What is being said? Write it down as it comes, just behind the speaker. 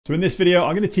So in this video,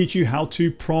 I'm going to teach you how to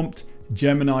prompt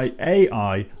Gemini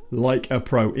AI like a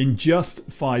pro in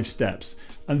just 5 steps.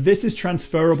 And this is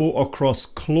transferable across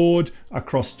Claude,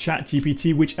 across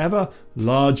ChatGPT, whichever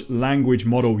large language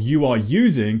model you are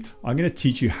using. I'm going to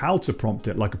teach you how to prompt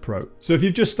it like a pro. So if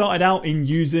you've just started out in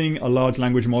using a large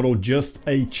language model, just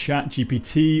a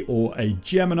ChatGPT or a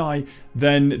Gemini,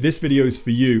 then this video is for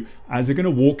you, as they're going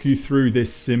to walk you through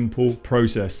this simple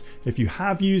process. If you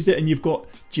have used it and you've got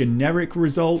generic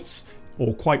results,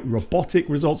 or quite robotic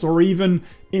results, or even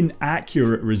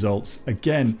inaccurate results,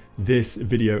 again, this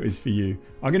video is for you.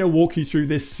 I'm going to walk you through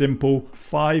this simple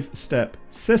 5-step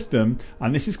system,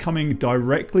 and this is coming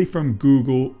directly from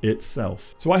Google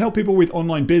itself. So I help people with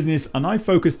online business, and I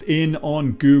focused in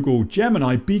on Google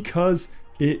Gemini because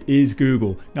it is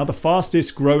Google. Now, the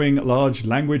fastest growing large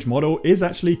language model is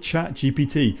actually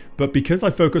ChatGPT, but because I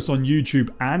focus on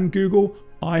YouTube and Google,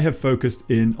 I have focused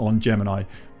in on Gemini,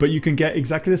 but you can get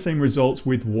exactly the same results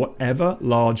with whatever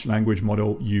large language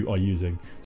model you are using.